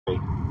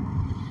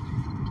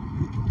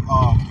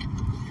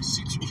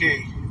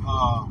C2k,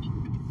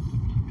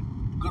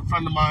 good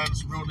friend of mine.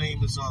 His real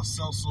name is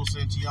Celso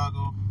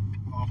Santiago.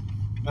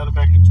 Met him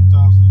back in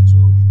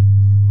 2002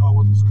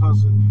 with his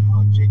cousin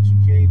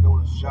J2k,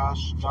 known as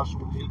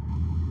Joshua Lee,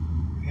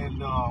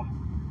 and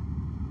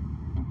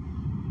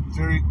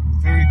very,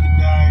 very good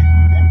guy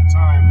at the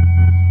time.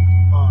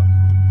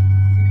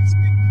 He didn't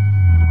speak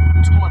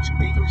too much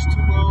English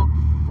too well,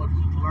 but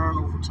he learned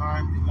over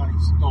time.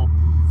 He's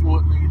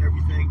fluently and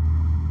everything.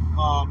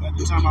 At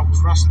the time, I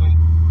was wrestling,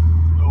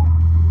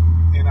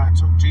 and I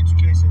told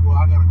J2k and said, "Well,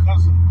 I got a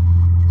cousin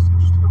that's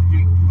interested in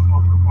being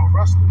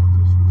wrestling with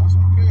this." I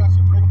said, "Okay." I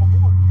said, "Bring him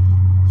aboard."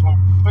 So I'm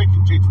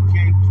thinking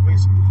J2k was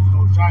basically,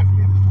 jiving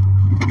at it,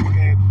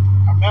 and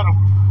I met him,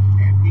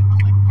 and we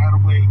clicked right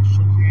away.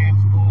 Shook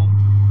hands, boom,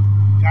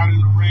 got in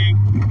the ring.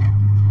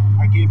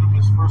 I gave him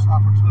his first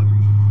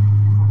opportunity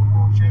for the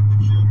World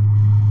Championship.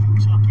 He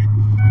took it.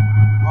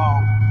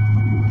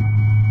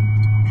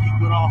 He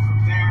went off from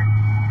there.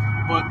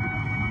 But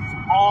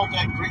from all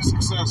that great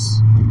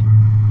success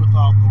with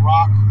The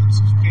Rock and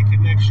C2k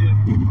Connection,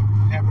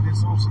 and having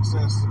his own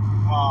success,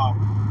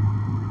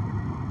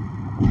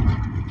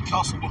 he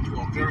also went through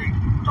a very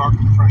dark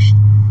depression.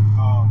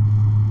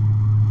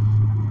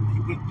 He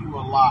went through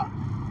a lot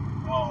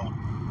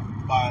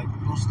by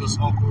losing his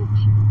uncle,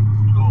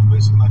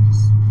 basically like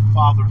his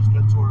father, his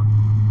mentor,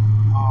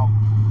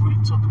 really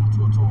took him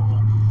to a toll.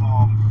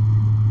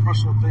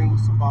 Personal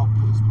things about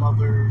his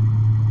mother,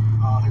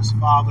 his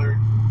father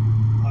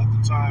at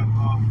the time.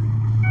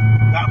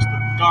 That was the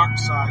dark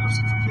side of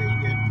C2k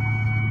that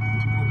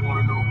people want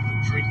to know: the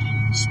drinking,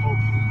 the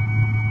smoking,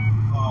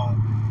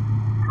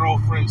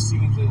 girlfriend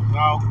scenes, and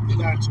now it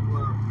got to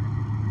where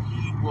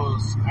he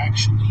was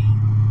actually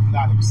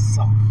not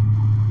himself.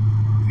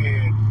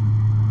 And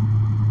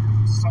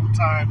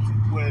sometimes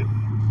when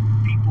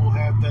people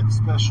have that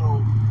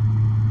special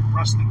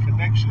wrestling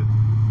connection,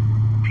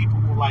 people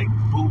will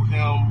boo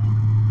him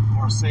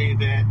or say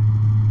that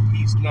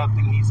he's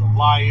nothing, he's a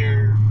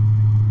liar.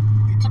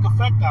 It took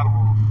effect out of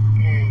him,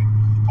 and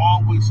he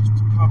always used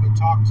to come and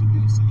talk to me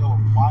and say,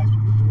 "Why is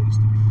people doing this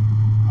to me?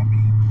 I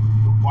mean,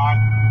 why?"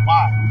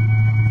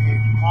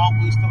 And he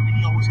always felt that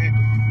he always had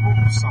to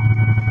prove something.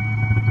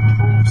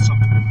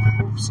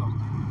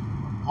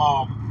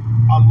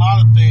 A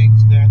lot of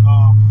things that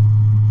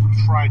we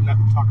tried not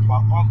to talk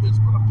about on this,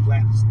 but I'm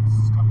glad this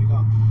is coming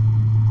up.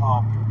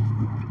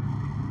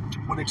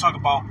 When they talk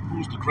about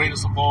who's the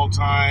greatest of all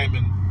time,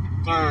 and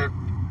third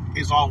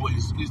is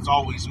always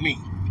me.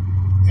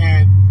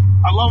 And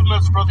I love him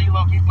as a brother, he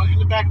loved me, but in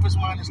the back of his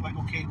mind, it's like,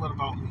 okay, what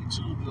about me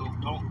too?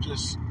 Don't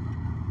just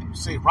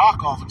say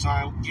Rock all the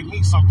time. Give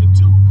me something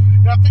too.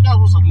 And I think that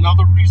was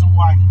another reason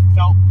why he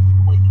felt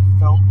the way he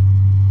felt,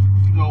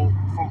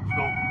 from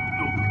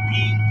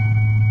being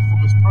from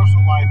his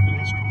personal life and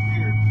his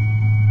career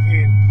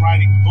and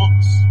writing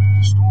books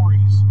and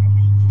stories. I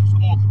mean, he was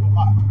going through a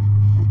lot.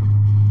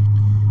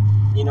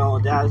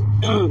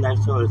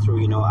 That's totally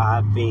true.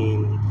 I've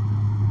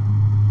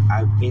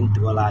been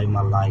through a lot in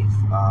my life.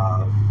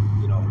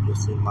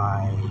 Losing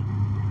my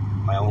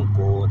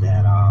uncle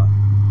that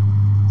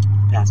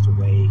passed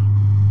away.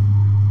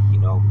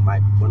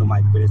 One of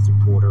my greatest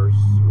supporters,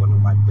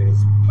 my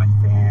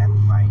fan,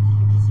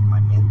 he was my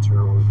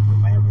mentor,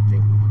 my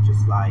everything.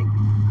 Just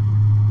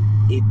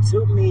it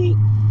took me.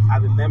 I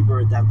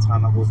remember that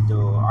time I was the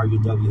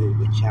RUW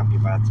heavyweight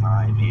champion by that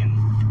time,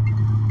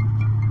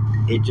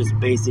 and it just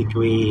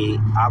basically,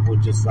 I was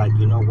just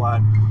you know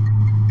what?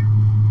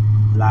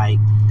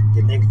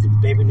 The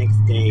next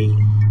day,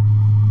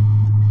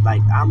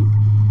 I'm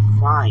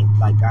crying,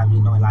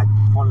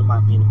 calling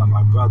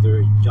my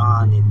brother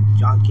John, and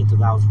John came to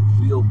the house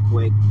real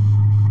quick.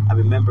 I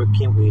remember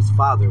came with his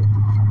father,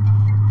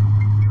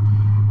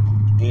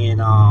 and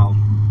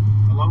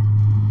hello?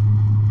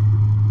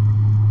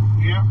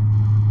 Yeah?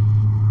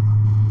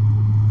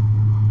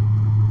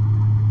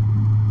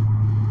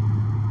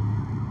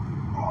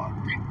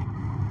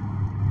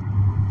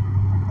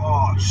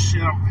 Oh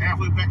shit, I'm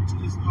halfway back to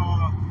this.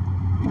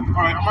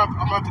 Alright, I'm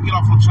gonna have to get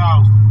off on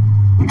Charles.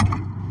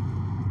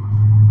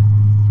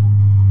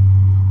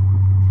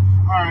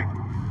 Alright.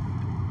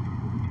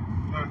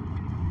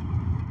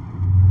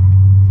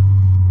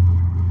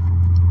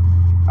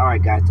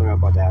 Alright, guys, sorry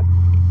about that.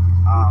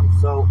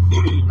 So,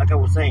 like I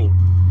was saying,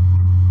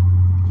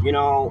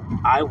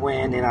 I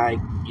went and I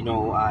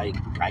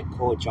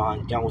called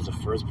John. John was the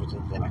first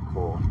person that I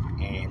called,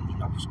 and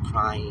I was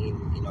crying,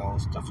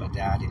 stuff like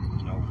that,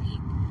 and he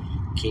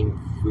came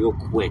real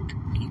quick.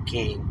 He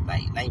came not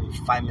even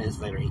 5 minutes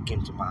later. He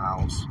came to my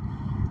house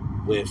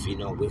with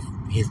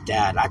his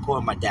dad. I call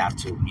him my dad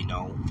too,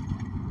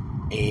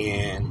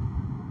 and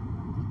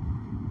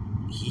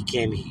he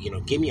came,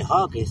 gave me a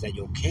hug. He said,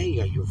 "You okay?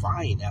 Are you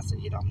fine?" I said,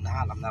 I'm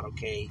not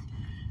okay.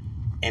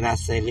 And I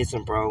said,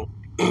 "Listen, bro,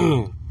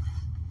 I'm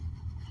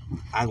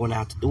gonna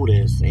have to do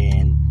this."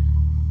 And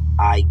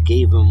I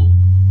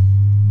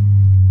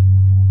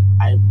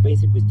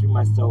basically threw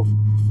myself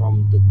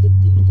from the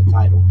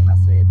title, and I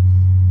said,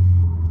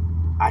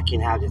 "I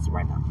can't have this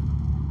right now,"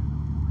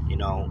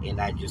 and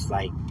I just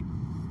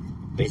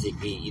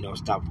basically,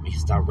 stop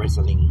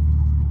wrestling.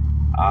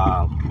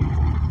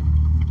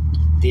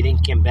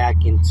 Didn't come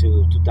back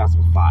into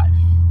 2005,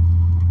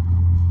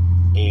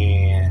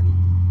 and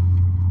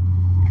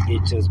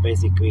it just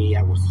basically,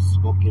 I was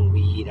smoking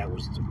weed, I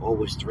was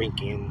always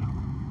drinking,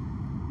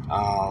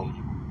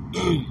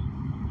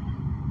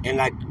 and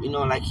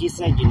like he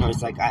said,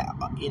 it's like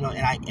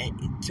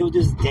and to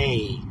this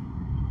day,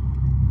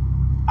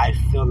 I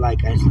feel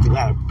like I still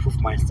gotta prove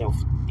myself,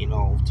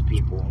 to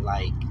people.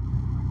 Like,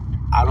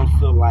 I don't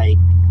feel like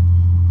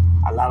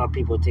a lot of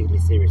people take me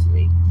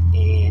seriously,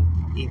 and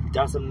it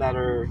doesn't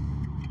matter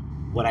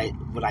what I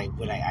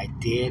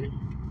did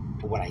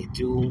or what I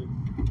do,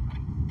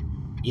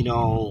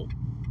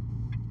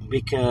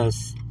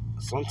 because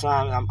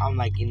sometimes I'm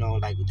like,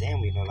 like,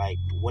 damn, like,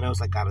 what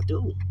else I gotta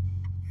do,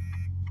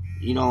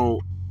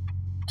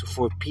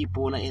 for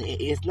people. And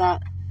it's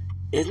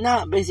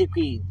not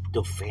basically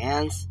the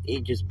fans.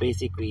 It's just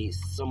basically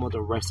some of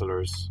the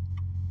wrestlers.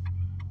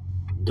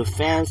 The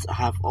fans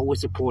have always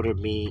supported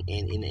me,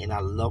 and I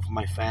love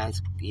my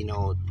fans.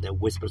 The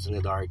Whispers in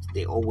the Dark,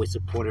 they always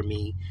supported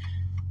me.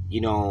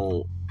 It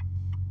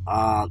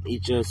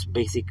just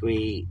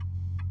basically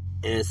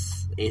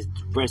is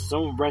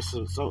some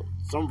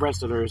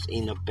wrestlers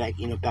in the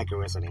back of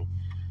wrestling,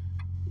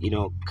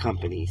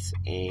 companies,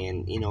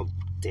 and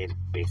they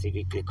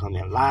basically call me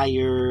a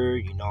liar.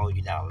 You're not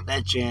a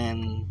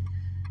legend,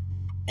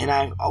 and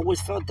I've always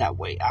felt that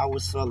way. I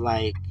always felt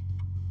like,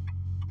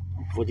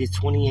 for these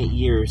 28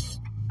 years,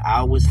 I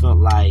always felt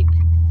like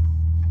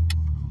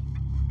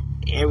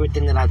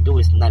everything that I do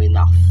is not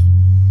enough.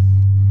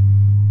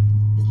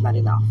 It's not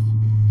enough.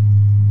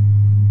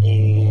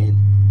 And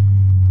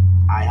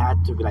I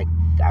had to be like,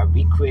 I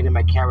recreated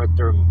my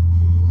character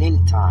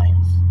many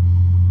times,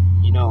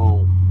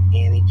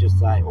 and it's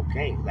just like,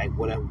 okay, like,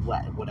 what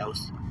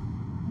else?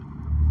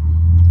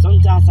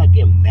 Sometimes I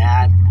get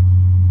mad,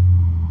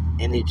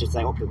 and it's just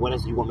like, okay, what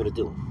else do you want me to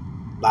do?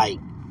 Like,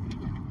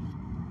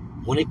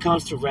 when it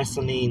comes to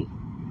wrestling,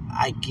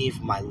 I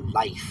give my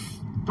life,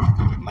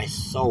 my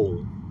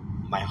soul,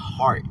 my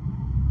heart,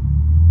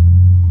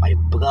 my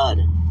blood,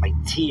 my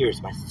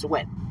tears, my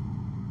sweat.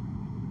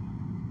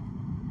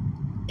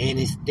 And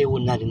it's still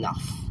not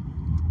enough.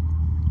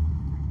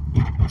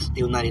 It's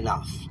still not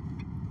enough.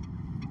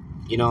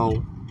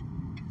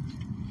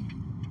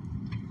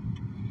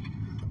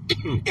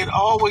 It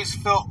always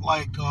felt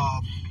like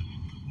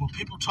when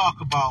people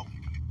talk about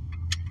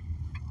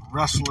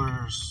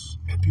wrestlers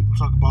and people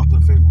talk about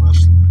their favorite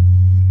wrestler,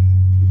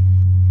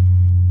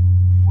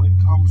 when it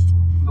comes to,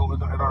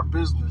 in our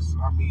business,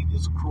 I mean,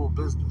 it's a cruel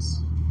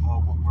business,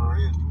 what we're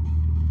in.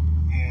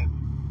 And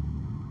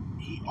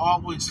he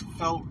always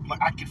felt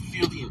like I could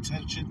feel the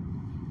intention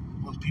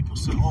when people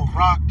said, oh,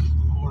 Rock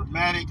or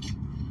Matic,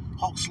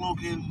 Hulk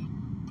Slogan,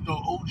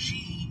 OG,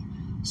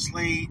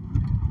 Slade.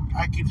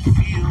 I could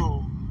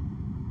feel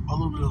a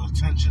little bit of the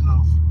tension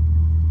of,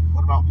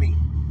 what about me?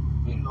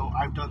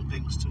 I've done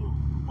things too.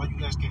 Why you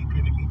guys can't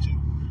credit me too?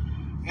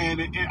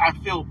 And I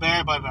feel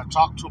bad, but I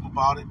talked to him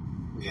about it.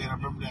 And I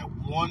remember that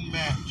one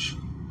match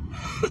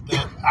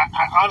that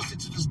I honestly,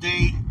 to this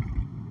day,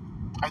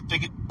 I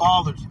think it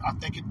bothered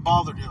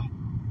him,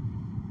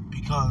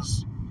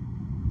 because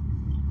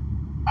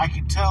I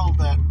could tell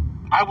that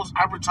I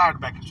retired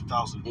back in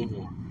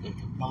 2004.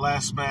 Mm-hmm. My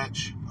last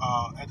match,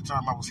 at the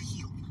time I was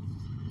healed.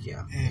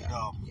 Yeah. And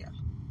yeah.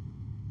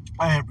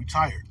 I had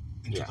retired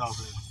in Yes.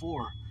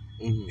 2004.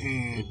 Mm-hmm.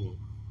 And Mm-hmm.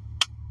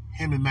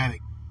 him and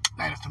Matic,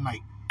 night after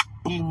night,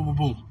 boom, boom, boom,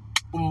 boom,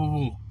 boom, boom,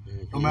 boom.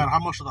 Mm-hmm. No matter how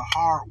much of the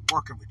hard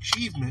work of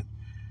achievement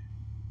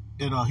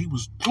that he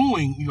was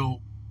doing,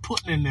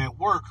 putting in that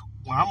work,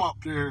 when I'm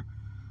up there,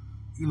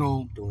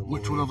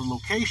 went to another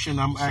location,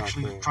 I'm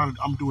actually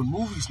I'm doing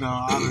movies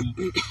now.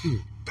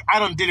 I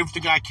done did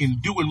everything I can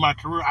do in my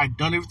career. I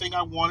done everything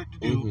I wanted to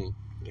do. Mm-hmm.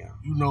 Yeah.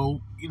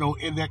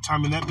 In that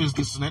time, in that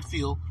business, in that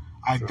field,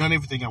 I've done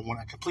everything I want.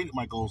 I completed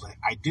my goals.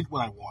 I did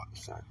what I want.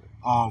 Exactly.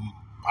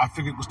 I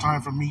figured it was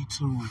time for me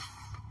to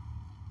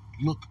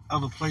look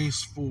other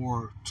place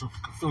to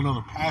fulfill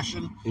another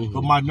passion. Mm-hmm.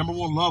 But my number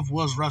one love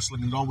was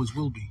wrestling, and it always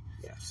will be.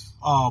 Yes.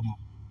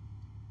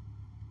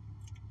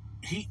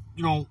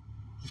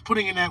 He's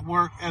putting in that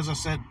work, as I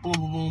said, boom,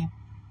 boom, boom.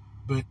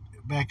 But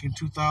back in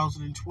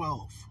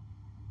 2012,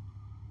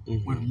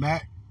 Mm-hmm. when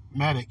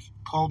Matic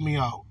called me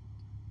out,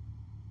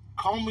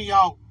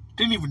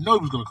 didn't even know he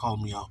was going to call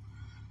me out.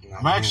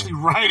 I'm actually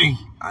writing.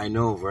 I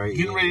know, right?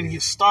 Getting ready to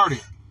get started.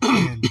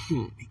 And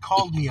he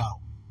called me out.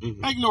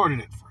 Mm-hmm. I ignored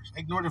it at first. I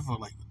ignored it for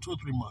like 2 or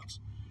 3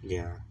 months.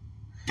 Yeah.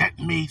 That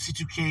made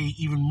C2K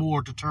even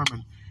more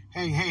determined.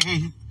 Hey,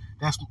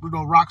 that's,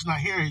 Rock's not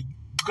here. You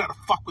got to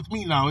fuck with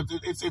me now.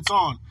 It's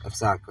on.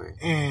 Exactly.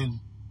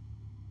 And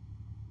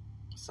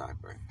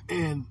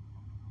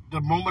the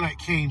moment I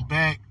came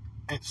back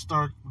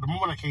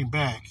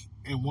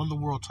and won the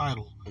world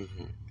title,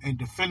 mm-hmm. and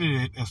defended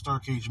it at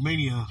Starcade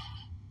Mania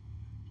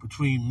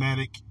between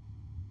Matic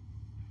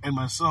and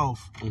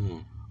myself, mm-hmm.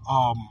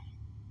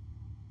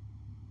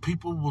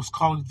 people was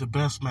calling it the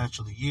best match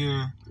of the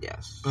year.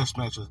 Yes. Best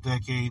match of the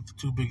decade. The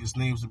two biggest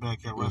names in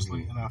backyard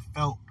wrestling. And I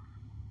felt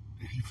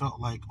that he felt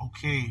like,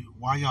 okay,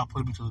 why y'all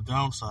putting me to the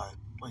downside?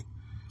 Like,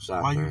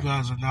 why you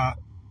guys are not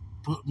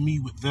putting me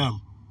with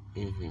them?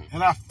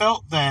 And I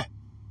felt that,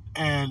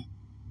 and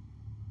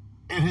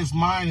in his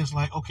mind, it's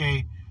like,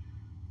 okay,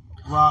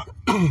 Rock,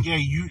 yeah,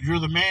 you're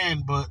the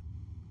man, but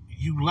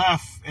you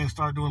left and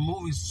started doing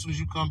movies. As soon as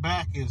you come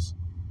back,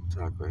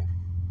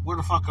 where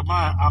the fuck am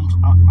I?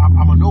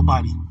 I'm a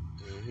nobody.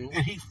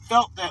 And he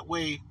felt that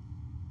way,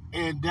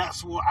 and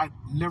that's what I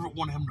never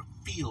wanted him to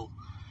feel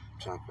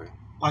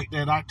like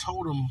that. I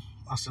told him,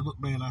 I said, look,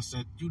 man, I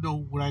said, you know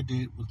what I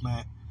did with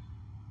Matt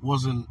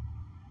wasn't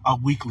a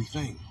weekly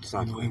thing.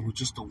 You know, it was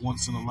just a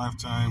once in a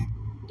lifetime.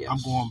 I'm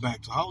going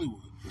back to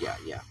Hollywood.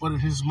 But in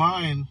his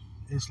mind,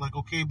 it's like,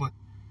 okay, but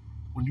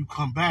when you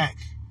come back,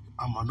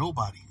 I'm a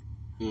nobody.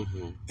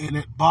 And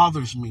it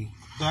bothers me.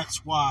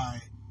 That's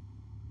why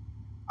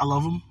I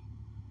love him.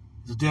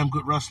 He's a damn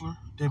good wrestler,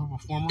 damn good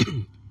performer.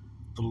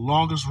 The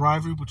longest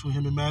rivalry between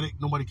him and Matic,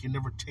 nobody can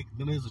never take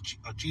none of his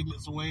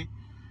achievements away.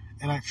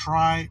 And I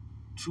try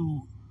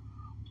to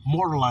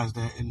moralize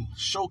that and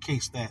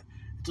showcase that.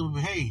 To,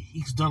 hey,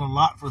 he's done a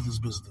lot for this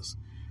business.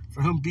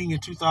 For him being in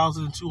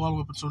 2002 all the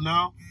way up until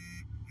now,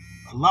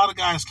 a lot of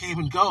guys came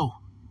and go.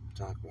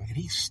 And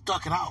he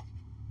stuck it out.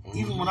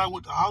 Even when I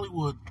went to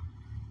Hollywood,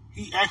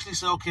 he actually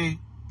said, okay,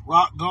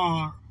 Rock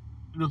gone,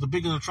 you know, the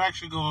biggest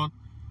attraction gone,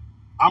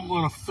 I'm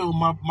going to fill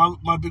my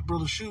big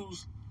brother's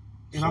shoes,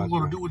 and I'm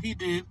going to do what he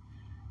did,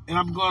 and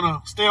I'm going to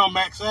stay on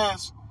Mac's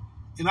ass,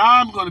 and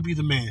I'm going to be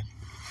the man.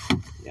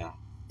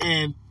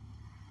 And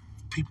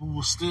people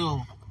were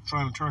still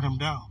trying to turn him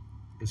down.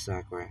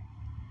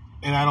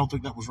 And I don't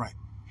think that was right.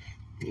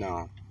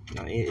 No,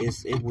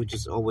 it was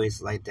just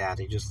always like that.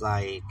 It just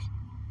like,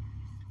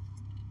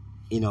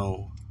 you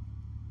know.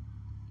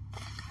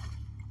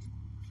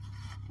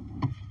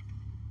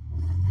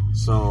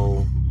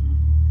 So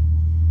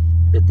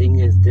the thing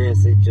is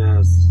this,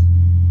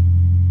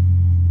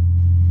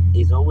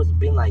 it's always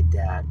been like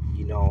that,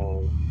 you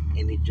know,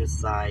 and it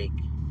just like,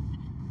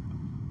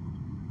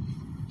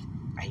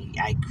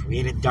 I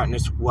created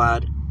Darkness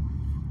Squad,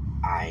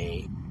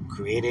 I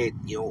created,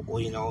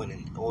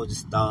 and all this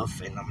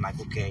stuff, and I'm like,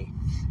 okay,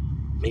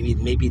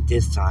 maybe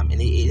this time,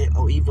 and it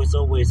was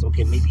always,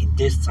 okay, maybe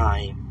this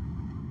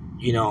time,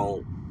 you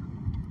know,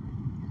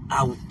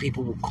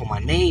 people will call my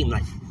name,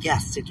 like,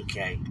 yes,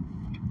 C2k,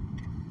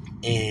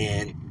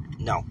 and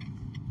no,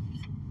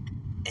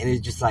 and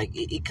it's just like,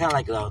 it kind of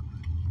like a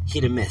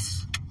hit and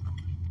miss,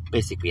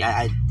 basically.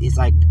 It's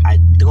like, I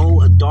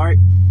throw a dart,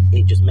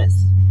 it just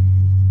miss.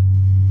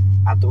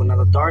 I throw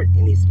another dart,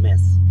 and it's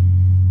miss.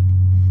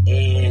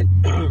 And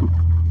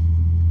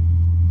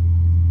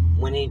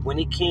when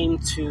it came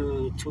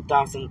to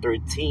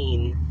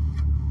 2013,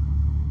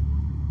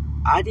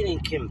 I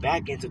didn't come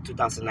back into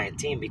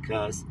 2019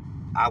 because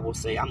I will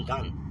say I'm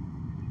done.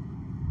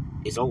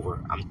 It's over.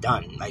 I'm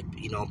done. Like,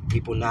 you know,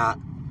 people not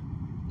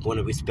going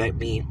to respect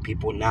me.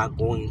 People not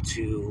going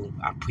to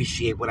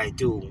appreciate what I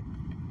do.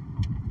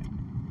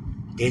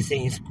 They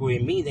saying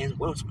screwing me, then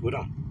well, screw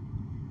them.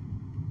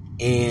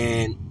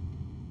 And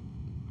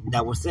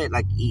that was it.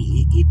 Like,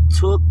 it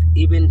took,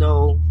 even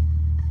though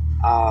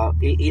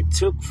it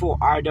took for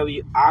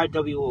RUW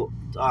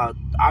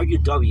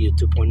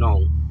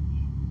 2.0,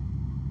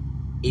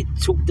 it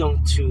took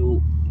them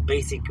to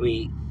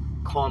basically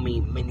call me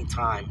many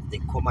times. They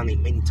called my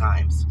name many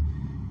times,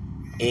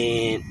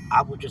 and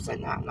I was just like,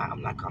 nah,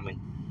 I'm not coming.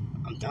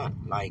 I'm done.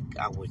 Like,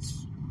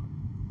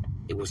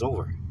 it was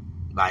over.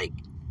 Like,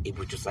 it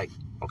was just like,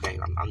 okay,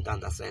 I'm done.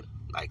 That's it.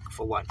 Like,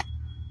 for what?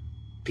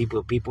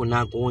 People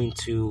not going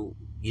to,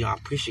 you know,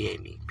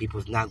 appreciate me.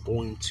 People's not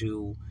going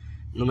to,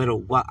 no matter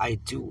what I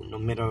do, no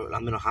matter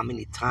how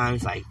many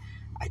times I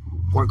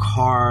work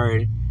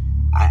hard,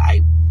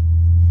 I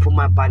put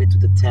my body to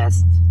the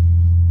test.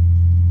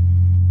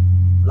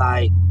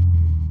 Like,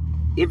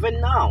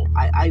 even now,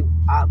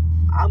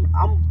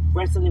 I'm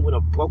wrestling with a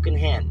broken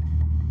hand,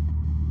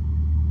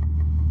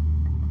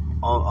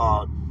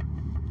 or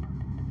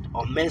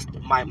messed.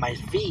 My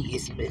feet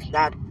is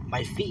not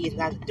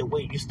the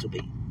way it used to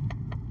be.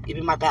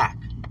 Even my back,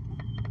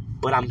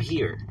 but I'm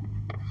here,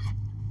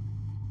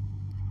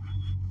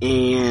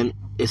 and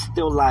it's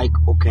still like,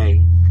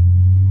 okay,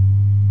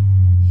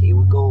 here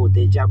we go,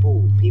 deja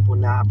vu. People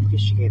not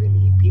appreciating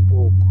me.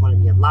 People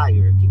calling me a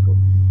liar. People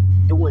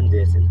doing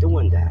this and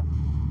doing that.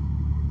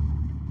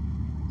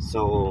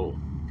 So,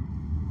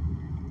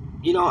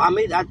 you know, I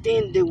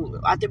think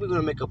we're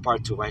gonna make a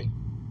part 2, right?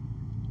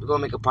 We're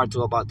gonna make a part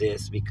 2 about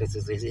this because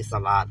it's a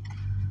lot.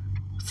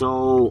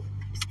 So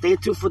stay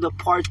tuned for the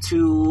part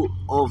 2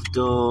 of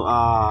the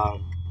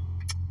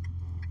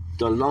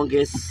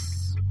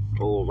longest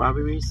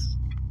rivalries,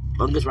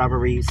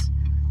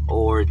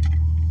 or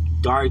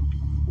dark,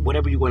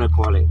 whatever you want to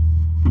call it.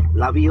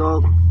 Love you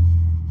all.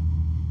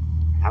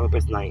 Have a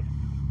best night.